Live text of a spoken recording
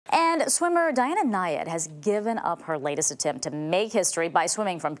And swimmer Diana Nyad has given up her latest attempt to make history by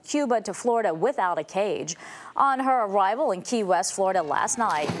swimming from Cuba to Florida without a cage. On her arrival in Key West, Florida last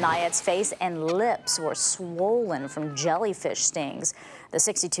night, Nyad's face and lips were swollen from jellyfish stings. The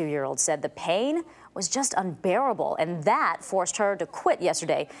 62-year-old said the pain was just unbearable, and that forced her to quit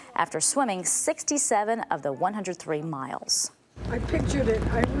yesterday after swimming 67 of the 103 miles. I pictured it.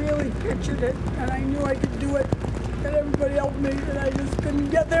 I really pictured it, and I knew I could do it. And everybody helped me, and I just couldn't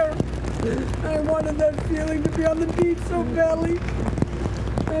get there. I wanted that feeling to be on the beach so badly.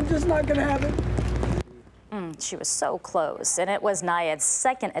 I'm just not going to have it. She was so close, and it was Nyad's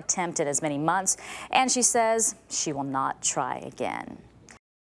second attempt in as many months, and she says she will not try again.